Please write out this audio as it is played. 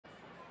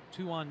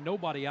2 on,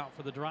 nobody out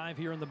for the drive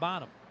here in the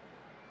bottom.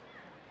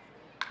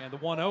 And the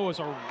 1-0 is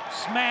a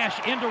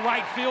smash into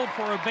right field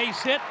for a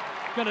base hit.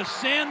 Going to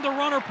send the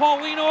runner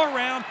Paulino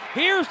around.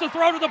 Here's the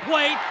throw to the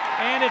plate,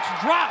 and it's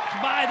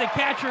dropped by the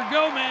catcher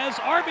Gomez.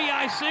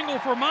 RBI single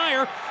for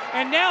Meyer.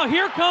 And now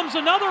here comes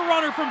another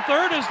runner from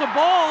third as the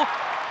ball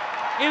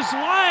is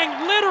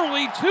lying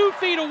literally 2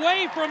 feet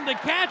away from the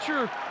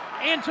catcher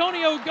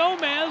Antonio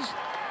Gomez,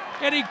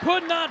 and he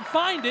could not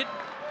find it.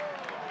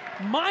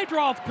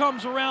 Meidroth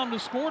comes around to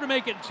score to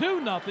make it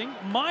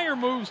 2-0. Meyer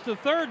moves to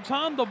third.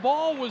 Tom, the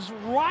ball was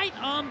right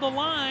on the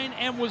line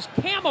and was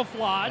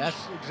camouflaged.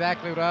 That's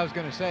exactly what I was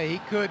going to say. He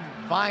couldn't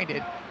find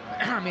it.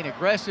 I mean,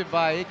 aggressive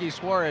by Iggy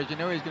Suarez. You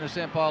know he's going to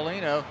send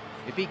Paulino.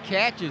 If he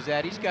catches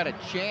that, he's got a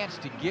chance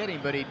to get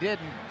him, but he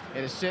didn't.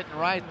 It is sitting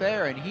right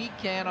there, and he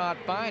cannot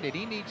find it.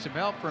 He needs some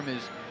help from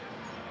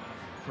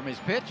his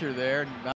pitcher there.